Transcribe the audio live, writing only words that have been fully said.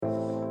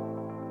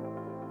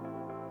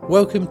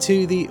Welcome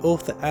to the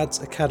Author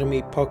Ads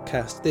Academy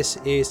podcast. This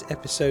is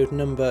episode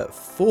number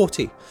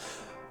 40.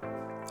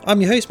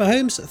 I'm your host, Matt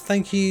Holmes.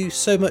 Thank you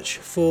so much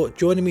for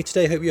joining me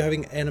today. Hope you're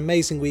having an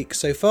amazing week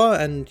so far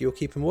and you're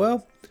keeping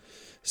well.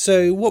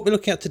 So what we're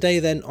looking at today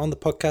then on the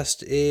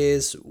podcast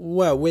is,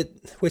 well, we're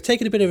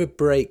taking a bit of a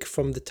break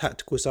from the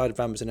tactical side of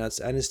Amazon ads,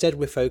 and instead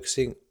we're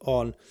focusing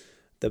on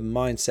the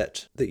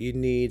mindset that you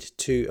need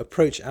to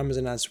approach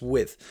Amazon ads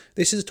with.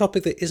 This is a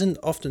topic that isn't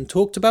often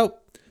talked about,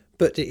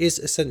 but it is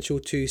essential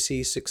to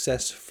see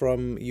success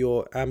from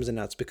your Amazon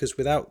ads, because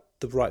without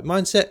the right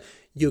mindset,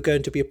 you're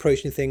going to be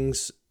approaching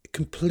things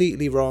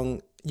completely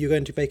wrong. You're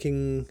going to be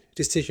making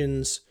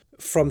decisions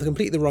from the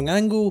completely wrong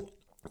angle.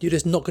 You're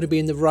just not going to be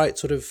in the right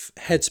sort of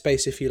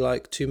headspace, if you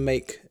like, to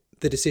make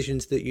the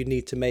decisions that you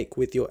need to make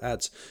with your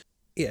ads.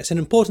 Yeah, it's an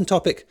important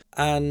topic,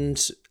 and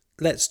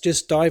let's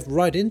just dive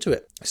right into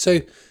it. So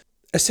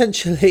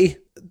essentially,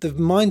 the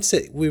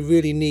mindset we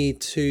really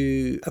need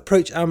to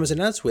approach Amazon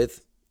ads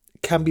with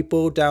can be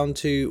boiled down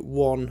to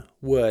one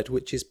word,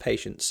 which is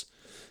patience.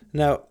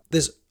 Now,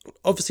 there's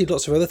obviously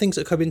lots of other things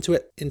that come into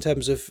it in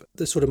terms of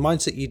the sort of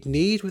mindset you'd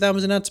need with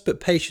Amazon ads,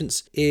 but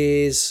patience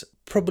is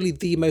probably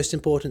the most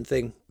important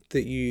thing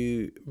that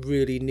you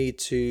really need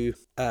to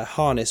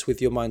harness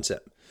with your mindset.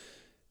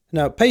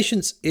 Now,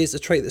 patience is a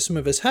trait that some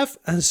of us have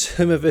and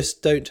some of us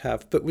don't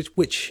have, but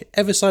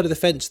whichever side of the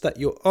fence that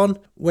you're on,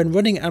 when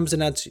running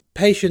Amazon ads,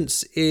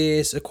 patience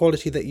is a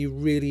quality that you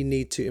really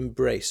need to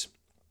embrace.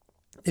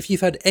 If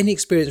you've had any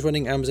experience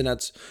running Amazon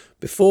ads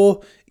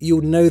before,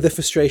 you'll know the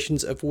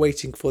frustrations of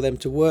waiting for them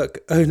to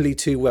work only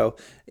too well.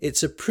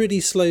 It's a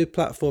pretty slow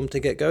platform to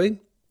get going.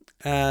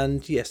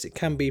 And yes, it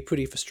can be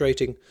pretty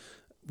frustrating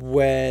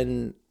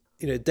when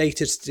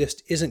data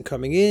just isn't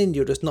coming in.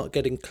 You're just not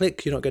getting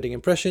clicks, you're not getting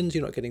impressions,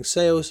 you're not getting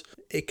sales.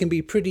 It can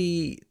be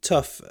pretty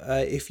tough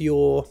if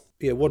you're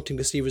wanting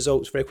to see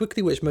results very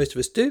quickly, which most of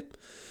us do.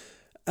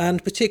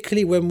 And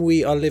particularly when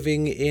we are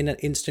living in an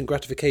instant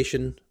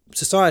gratification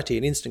society,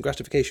 an instant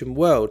gratification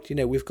world.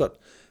 We've got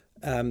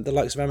the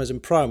likes of Amazon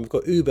Prime, we've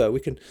got Uber.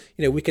 We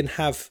can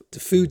have the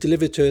food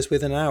delivered to us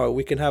within an hour.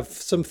 We can have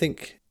something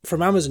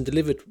from Amazon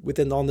delivered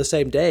on the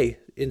same day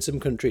in some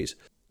countries.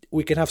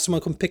 We can have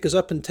someone come pick us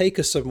up and take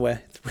us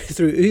somewhere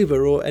through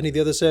Uber or any of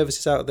the other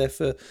services out there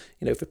for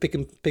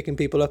picking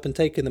people up and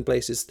taking them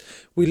places.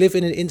 We live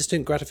in an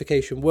instant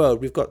gratification world.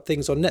 We've got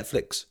things on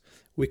Netflix.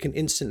 We can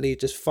instantly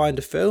just find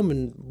a film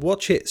and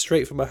watch it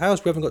straight from our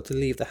house. We haven't got to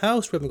leave the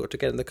house. We haven't got to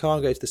get in the car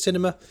and go to the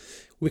cinema.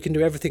 We can do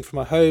everything from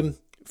our home,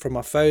 from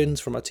our phones,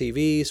 from our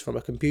TVs, from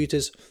our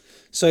computers.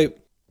 So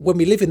when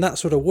we live in that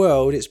sort of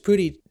world, it's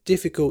pretty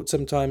difficult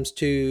sometimes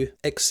to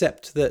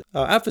accept that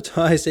our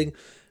advertising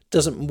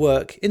doesn't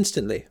work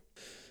instantly.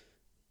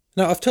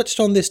 Now, I've touched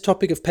on this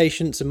topic of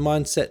patience and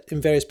mindset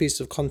in various pieces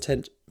of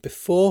content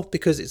before,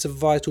 because it's a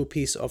vital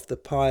piece of the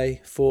pie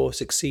for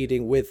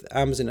succeeding with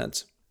Amazon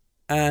ads.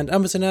 And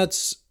Amazon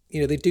ads,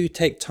 they do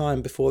take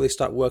time before they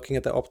start working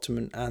at their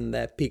optimum and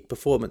their peak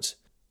performance.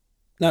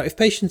 Now, if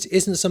patience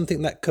isn't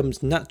something that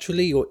comes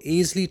naturally or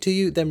easily to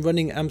you, then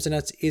running Amazon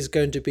ads is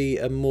going to be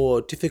a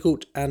more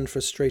difficult and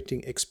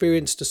frustrating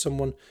experience to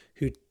someone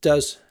who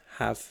does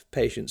have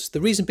patience. The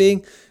reason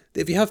being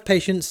that if you have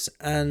patience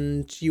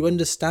and you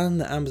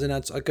understand that Amazon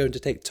ads are going to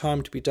take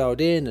time to be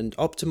dialed in and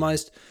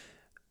optimized,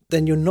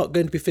 then you're not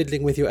going to be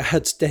fiddling with your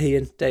ads day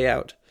in, day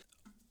out.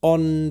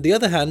 On the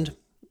other hand,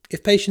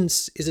 if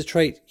patience is a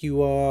trait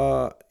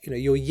you're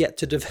yet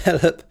to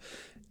develop,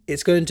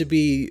 it's going to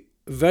be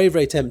very,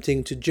 very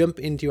tempting to jump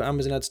into your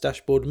Amazon ads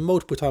dashboard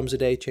multiple times a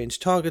day, change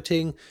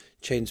targeting,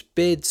 change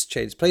bids,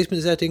 change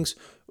placement settings,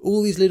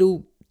 all these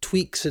little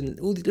tweaks and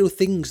all these little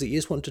things that you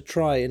just want to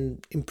try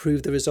and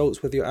improve the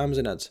results with your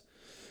Amazon ads.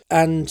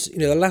 And,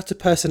 the latter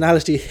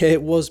personality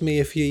here was me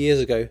a few years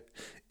ago.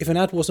 If an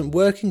ad wasn't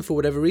working for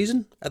whatever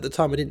reason, at the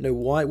time I didn't know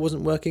why it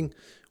wasn't working,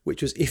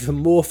 which was even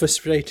more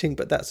frustrating,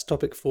 but that's a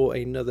topic for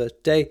another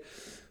day.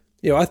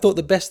 I thought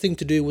the best thing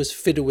to do was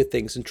fiddle with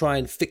things and try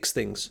and fix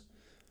things.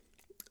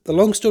 The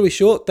long story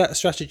short, that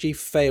strategy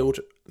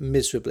failed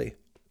miserably.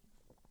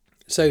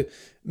 So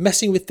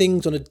messing with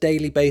things on a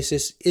daily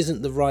basis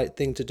isn't the right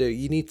thing to do.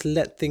 You need to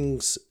let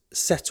things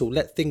settle,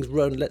 let things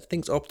run, let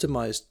things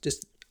optimize.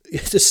 Just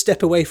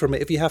step away from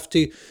it. If you have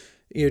to,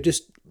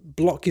 just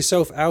block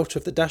yourself out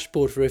of the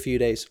dashboard for a few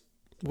days.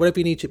 Whatever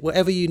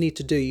you need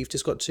to do, you've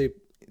just got to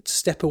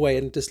step away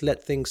and just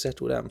let things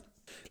settle down.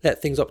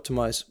 Let things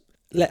optimize.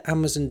 Let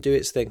Amazon do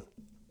its thing.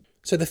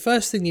 So the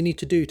first thing you need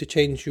to do to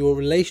change your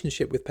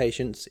relationship with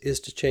patience is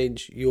to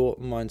change your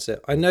mindset.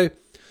 I know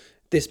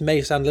this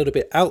may sound a little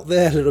bit out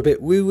there, a little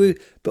bit woo-woo,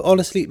 but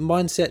honestly,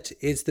 mindset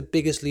is the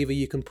biggest lever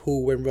you can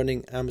pull when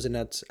running Amazon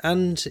ads,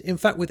 and in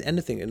fact with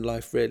anything in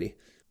life really.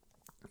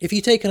 If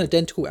you take an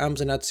identical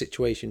Amazon ad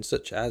situation,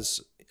 such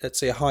as, let's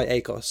say, a high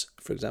ACOS,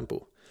 for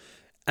example,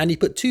 and you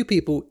put two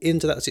people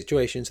into that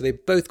situation, so they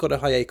both got a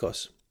high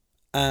ACOS,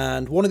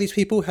 and one of these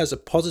people has a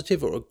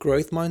positive or a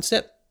growth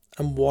mindset,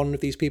 and one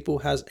of these people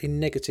has a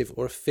negative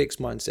or a fixed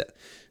mindset.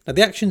 Now,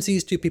 the actions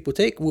these two people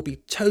take will be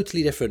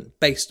totally different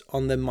based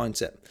on their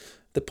mindset.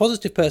 The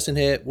positive person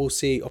here will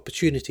see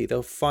opportunity.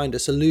 They'll find a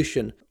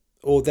solution,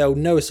 or they'll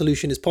know a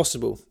solution is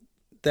possible.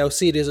 They'll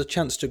see it as a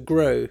chance to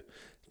grow,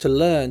 to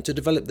learn, to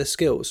develop their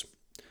skills.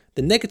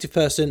 The negative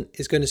person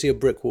is going to see a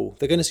brick wall.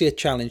 They're going to see a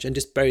challenge and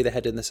just bury their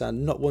head in the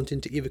sand, not wanting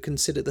to even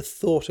consider the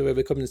thought of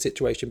overcoming the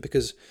situation,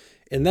 because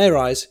in their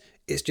eyes,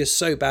 it's just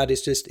so bad,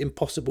 it's just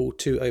impossible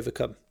to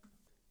overcome.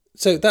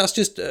 So that's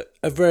just a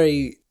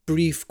very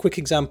brief, quick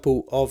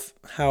example of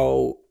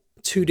how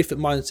two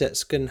different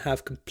mindsets can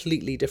have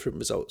completely different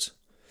results.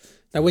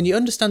 Now, when you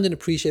understand and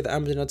appreciate that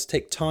Amazon ads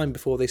take time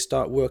before they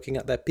start working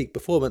at their peak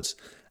performance,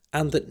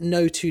 and that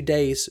no 2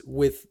 days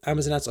with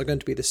Amazon ads are going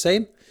to be the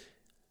same,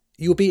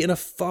 you'll be in a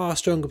far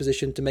stronger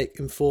position to make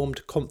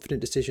informed,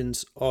 confident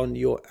decisions on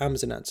your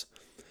Amazon ads.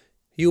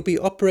 You'll be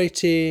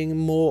operating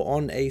more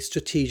on a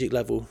strategic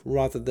level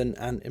rather than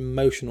an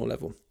emotional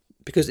level,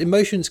 because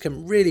emotions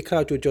can really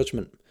cloud your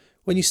judgment.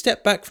 When you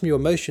step back from your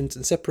emotions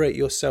and separate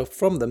yourself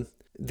from them,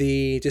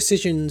 the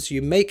decisions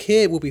you make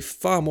here will be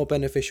far more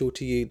beneficial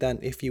to you than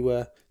if you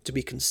were to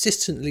be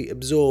consistently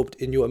absorbed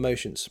in your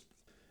emotions.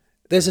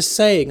 There's a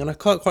saying, and I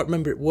can't quite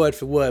remember it word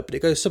for word, but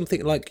it goes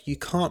something like, you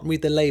can't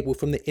read the label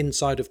from the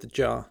inside of the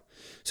jar.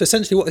 So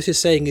essentially what this is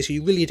saying is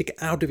you really need to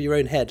get out of your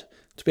own head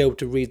to be able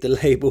to read the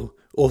label,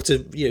 or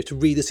to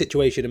read the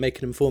situation and make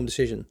an informed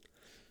decision.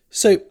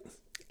 So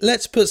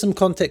let's put some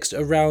context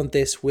around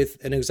this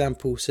with an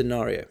example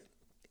scenario.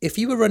 If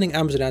you were running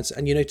Amazon ads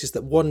and you notice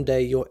that one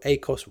day your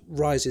ACOS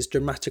rises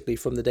dramatically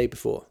from the day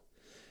before,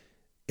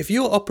 if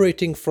you're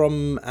operating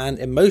from an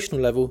emotional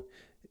level,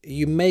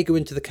 you may go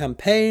into the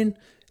campaign,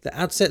 the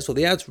ad sets or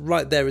the ads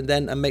right there and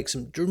then, and make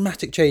some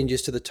dramatic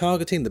changes to the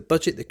targeting, the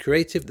budget, the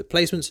creative, the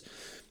placements,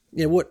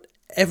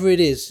 whatever it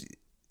is.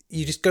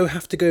 You just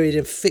have to go in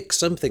and fix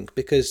something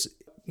because,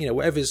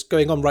 whatever's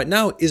going on right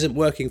now isn't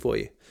working for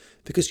you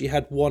because you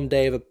had one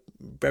day of a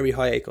very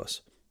high ACOS.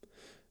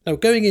 Now,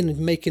 going in and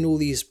making all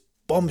these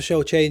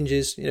bombshell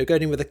changes,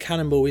 going in with a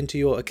cannonball into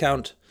your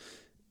account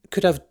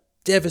could have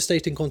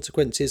devastating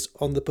consequences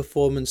on the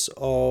performance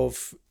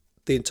of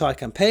the entire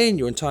campaign,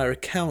 your entire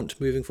account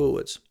moving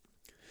forwards.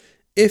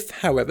 If,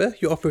 however,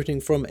 you're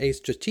operating from a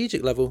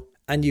strategic level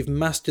and you've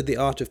mastered the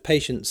art of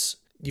patience,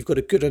 you've got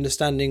a good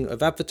understanding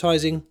of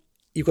advertising,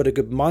 you've got a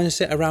good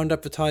mindset around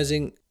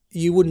advertising,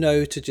 you will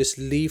know to just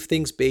leave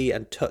things be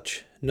and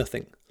touch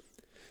nothing.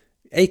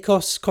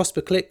 ACOS, cost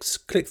per clicks,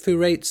 click-through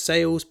rates,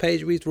 sales,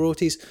 page reads,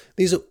 royalties,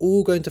 these are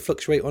all going to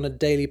fluctuate on a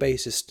daily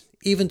basis,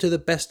 even to the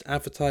best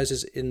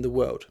advertisers in the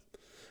world.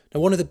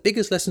 Now, one of the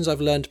biggest lessons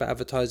I've learned about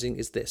advertising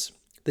is this: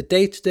 the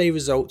day-to-day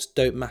results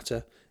don't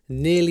matter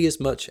nearly as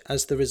much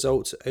as the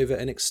results over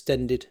an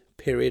extended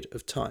period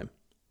of time.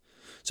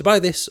 So by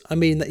this, I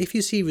mean that if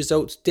you see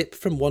results dip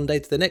from one day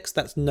to the next,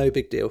 that's no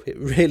big deal. It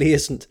really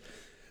isn't.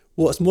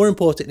 What's more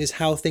important is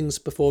how things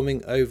are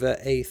performing over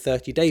a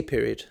 30-day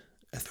period,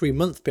 a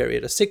 3-month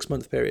period, a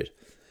 6-month period.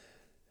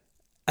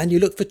 And you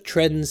look for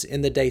trends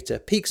in the data.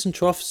 Peaks and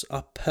troughs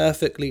are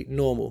perfectly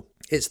normal.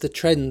 It's the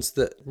trends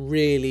that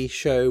really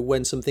show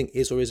when something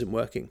is or isn't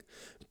working.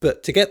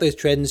 But to get those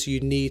trends, you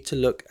need to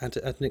look at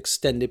an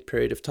extended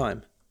period of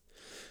time.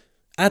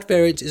 Ad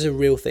variance is a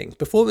real thing.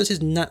 Performance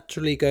is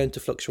naturally going to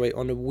fluctuate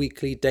on a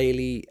weekly,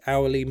 daily,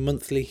 hourly,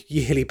 monthly,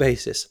 yearly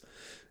basis.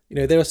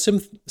 There are some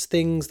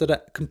things that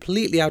are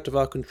completely out of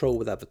our control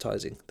with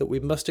advertising that we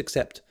must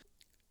accept,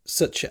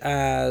 such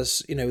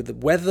as, the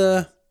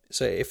weather.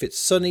 So if it's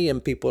sunny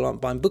and people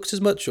aren't buying books as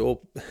much, or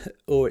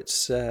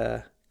it's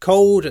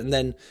cold and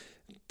then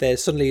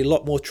there's suddenly a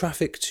lot more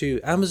traffic to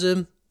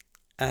Amazon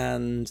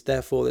and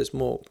therefore there's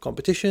more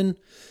competition.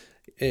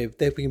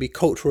 There can be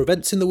cultural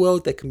events in the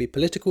world, there can be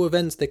political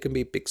events, there can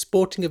be big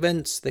sporting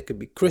events, there could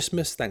be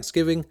Christmas,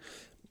 Thanksgiving,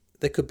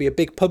 there could be a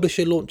big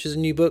publisher launches a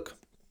new book,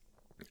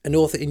 an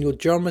author in your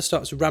genre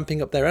starts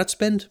ramping up their ad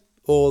spend,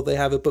 or they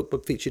have a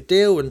book featured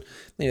deal and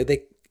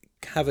they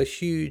have a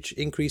huge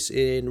increase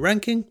in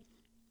ranking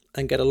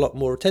and get a lot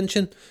more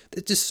attention.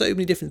 There's just so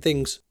many different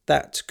things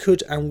that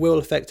could and will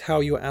affect how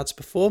your ads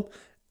perform,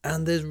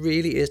 and there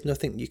really is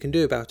nothing you can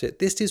do about it.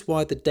 This is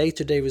why the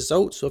day-to-day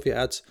results of your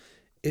ads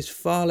is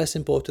far less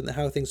important than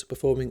how things are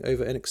performing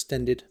over an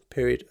extended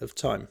period of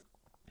time.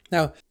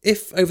 Now,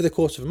 if over the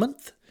course of a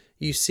month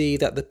you see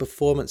that the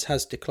performance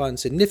has declined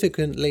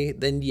significantly,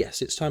 then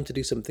yes, it's time to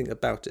do something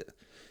about it.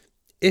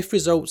 If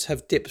results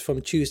have dipped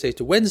from Tuesday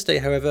to Wednesday,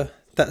 however,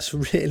 that's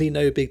really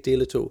no big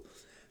deal at all.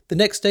 The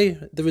next day,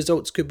 the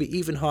results could be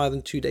even higher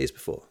than 2 days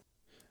before.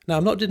 Now,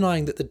 I'm not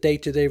denying that the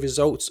day-to-day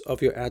results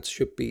of your ads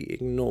should be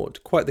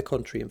ignored. Quite the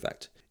contrary, in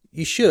fact.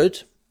 You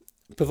should,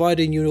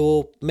 providing you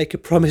all make a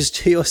promise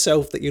to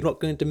yourself that you're not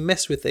going to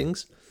mess with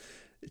things,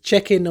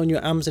 check in on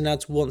your Amazon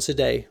ads once a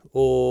day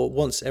or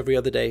once every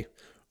other day,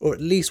 or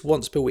at least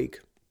once per week.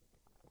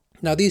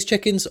 Now, these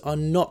check-ins are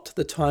not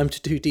the time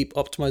to do deep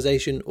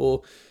optimization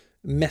or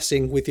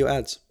messing with your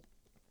ads.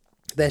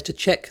 They're to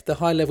check the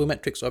high-level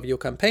metrics of your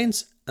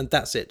campaigns, and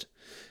that's it.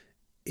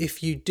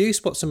 If you do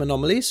spot some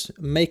anomalies,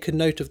 make a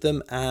note of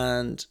them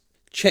and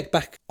check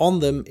back on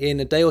them in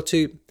a day or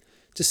two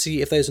to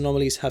see if those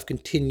anomalies have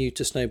continued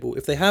to snowball.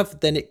 If they have,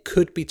 then it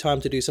could be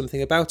time to do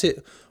something about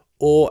it,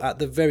 or at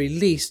the very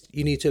least,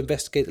 you need to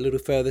investigate a little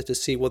further to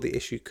see what the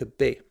issue could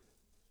be.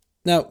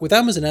 Now, with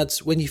Amazon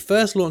ads, when you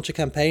first launch a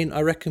campaign,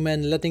 I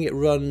recommend letting it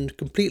run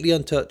completely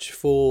untouched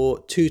for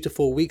 2 to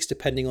 4 weeks,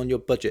 depending on your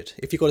budget.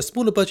 If you've got a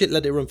smaller budget,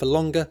 let it run for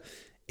longer.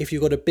 If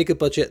you've got a bigger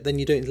budget, then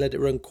you don't let it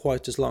run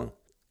quite as long.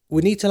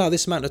 We need to allow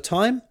this amount of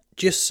time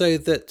just so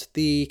that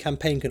the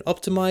campaign can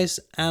optimize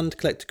and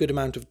collect a good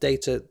amount of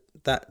data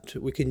that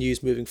we can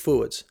use moving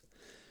forwards.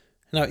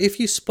 Now, if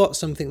you spot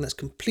something that's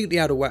completely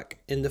out of whack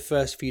in the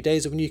first few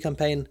days of a new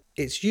campaign,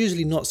 it's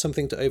usually not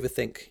something to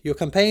overthink. Your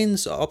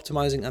campaigns are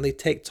optimizing and they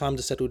take time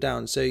to settle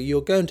down. So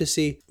you're going to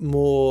see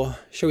more,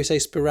 shall we say,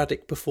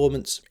 sporadic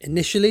performance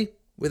initially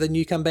with a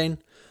new campaign.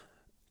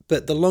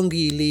 But the longer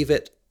you leave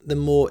it, the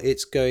more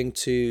it's going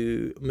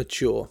to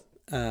mature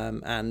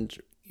and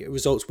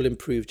results will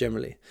improve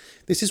generally.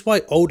 This is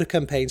why older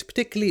campaigns,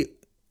 particularly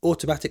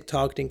automatic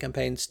targeting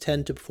campaigns,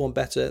 tend to perform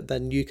better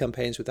than new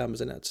campaigns with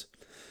Amazon ads.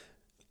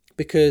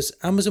 Because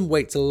Amazon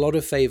weights a lot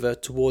of favor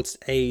towards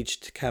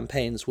aged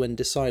campaigns when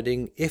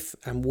deciding if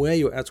and where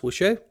your ads will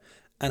show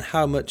and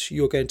how much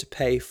you're going to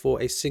pay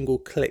for a single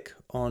click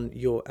on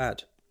your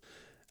ad.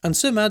 And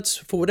some ads,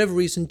 for whatever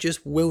reason,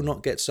 just will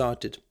not get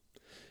started.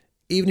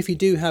 Even if you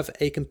do have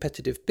a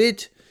competitive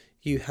bid,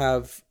 you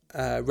have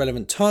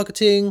relevant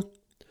targeting,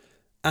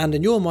 and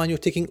in your mind, you're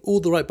ticking all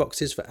the right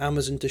boxes for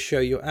Amazon to show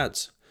your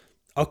ads.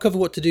 I'll cover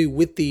what to do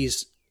with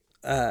these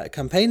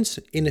campaigns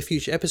in a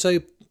future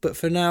episode, but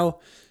for now,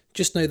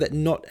 just know that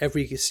not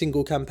every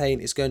single campaign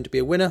is going to be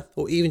a winner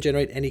or even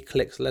generate any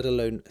clicks, let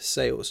alone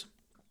sales.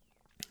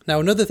 Now,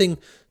 another thing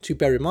to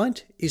bear in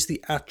mind is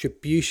the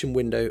attribution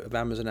window of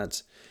Amazon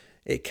ads.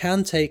 It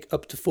can take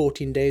up to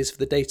 14 days for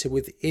the data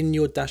within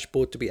your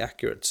dashboard to be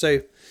accurate.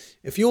 So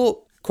if you're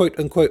quote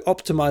unquote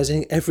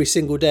optimizing every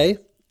single day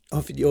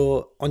on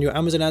your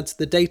Amazon ads,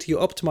 the data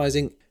you're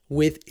optimizing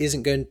with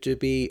isn't going to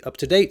be up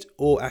to date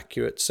or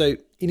accurate. So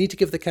you need to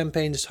give the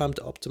campaigns time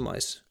to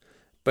optimize,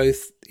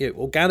 both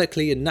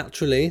organically and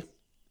naturally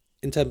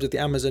in terms of the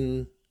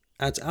Amazon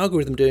ads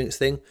algorithm doing its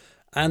thing,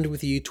 and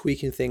with you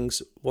tweaking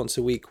things once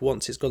a week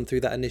once it's gone through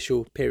that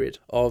initial period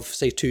of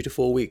say 2 to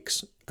 4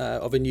 weeks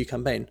of a new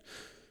campaign.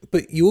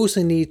 But you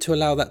also need to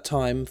allow that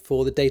time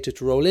for the data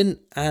to roll in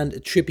and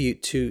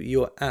attribute to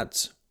your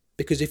ads.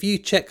 Because if you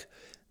check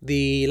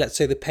let's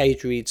say the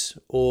page reads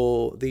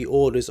or the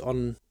orders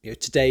on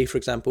today, for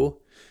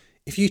example,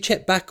 if you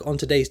check back on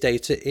today's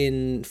data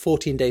in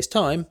 14 days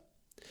time,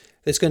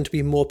 there's going to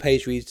be more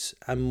page reads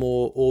and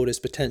more orders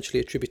potentially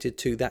attributed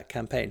to that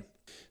campaign.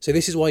 So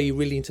this is why you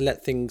really need to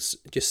let things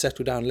just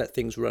settle down, let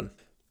things run.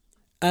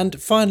 And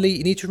finally,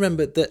 you need to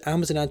remember that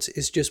Amazon ads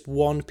is just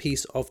one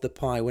piece of the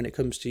pie when it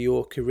comes to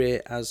your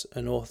career as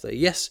an author.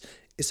 Yes,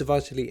 it's a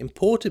vitally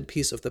important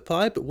piece of the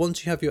pie, but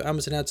once you have your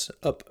Amazon ads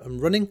up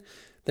and running,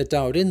 they're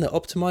dialed in, they're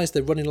optimized,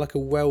 they're running like a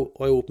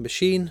well-oiled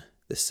machine.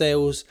 The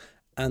sales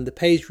and the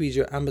page reads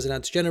your Amazon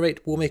ads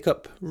generate will make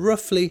up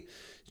roughly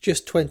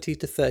just 20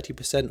 to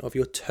 30% of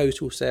your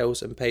total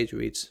sales and page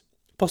reads,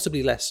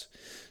 possibly less.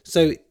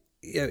 So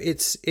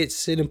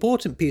it's an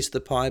important piece of the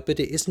pie, but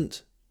it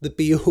isn't the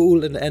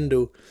be-all and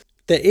end-all.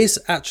 There is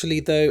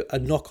actually, though, a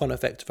knock-on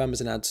effect of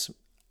Amazon ads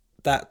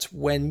that,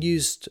 when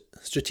used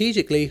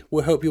strategically,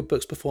 will help your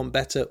books perform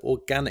better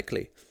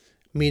organically,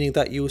 meaning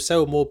that you will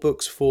sell more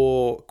books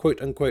for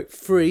quote-unquote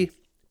free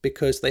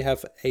because they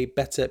have a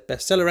better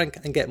bestseller rank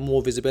and get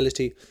more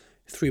visibility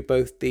through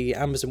both the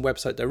Amazon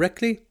website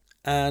directly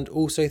and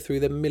also through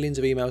the millions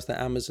of emails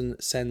that Amazon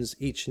sends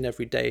each and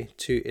every day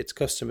to its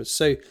customers.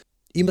 So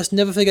you must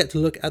never forget to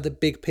look at the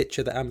big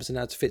picture that Amazon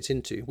ads fits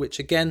into, which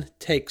again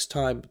takes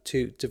time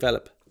to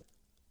develop.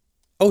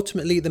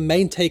 Ultimately, the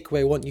main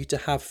takeaway I want you to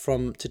have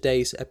from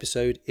today's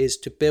episode is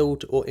to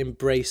build or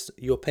embrace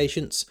your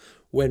patience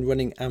when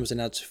running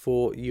Amazon ads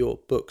for your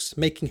books.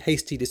 Making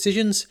hasty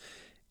decisions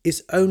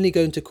is only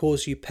going to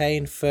cause you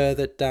pain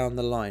further down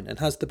the line and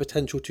has the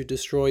potential to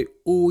destroy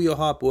all your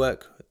hard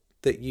work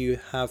that you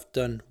have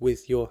done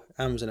with your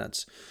Amazon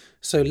ads.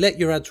 So let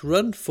your ads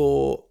run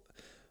for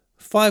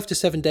 5 to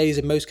 7 days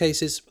in most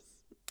cases,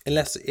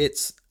 unless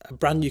it's a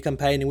brand new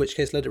campaign, in which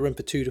case let it run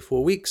for 2 to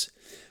 4 weeks.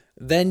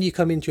 Then you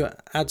come into your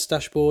ads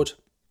dashboard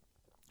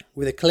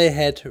with a clear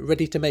head,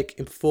 ready to make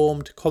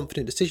informed,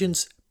 confident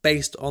decisions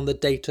based on the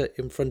data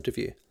in front of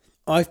you.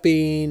 I've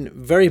been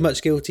very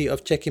much guilty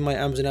of checking my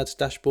Amazon ads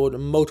dashboard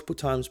multiple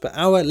times per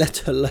hour,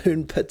 let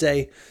alone per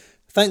day.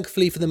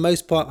 Thankfully, for the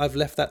most part, I've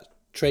left that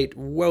trait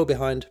well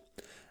behind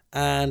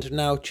and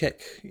now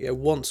check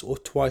once or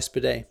twice per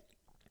day.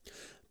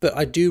 But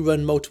I do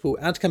run multiple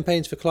ad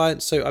campaigns for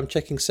clients, so I'm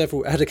checking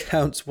several ad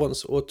accounts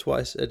once or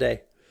twice a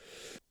day.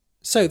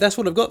 So that's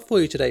what I've got for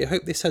you today. I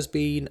hope this has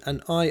been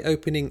an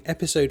eye-opening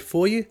episode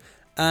for you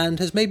and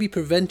has maybe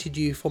prevented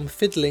you from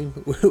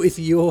fiddling with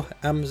your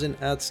Amazon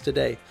ads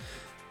today.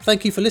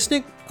 Thank you for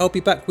listening. I'll be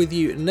back with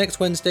you next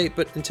Wednesday,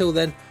 but until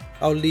then,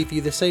 I'll leave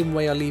you the same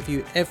way I leave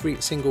you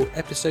every single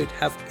episode.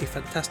 Have a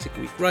fantastic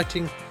week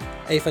writing,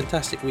 a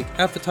fantastic week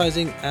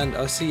advertising, and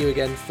I'll see you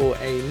again for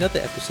another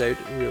episode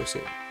real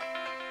soon.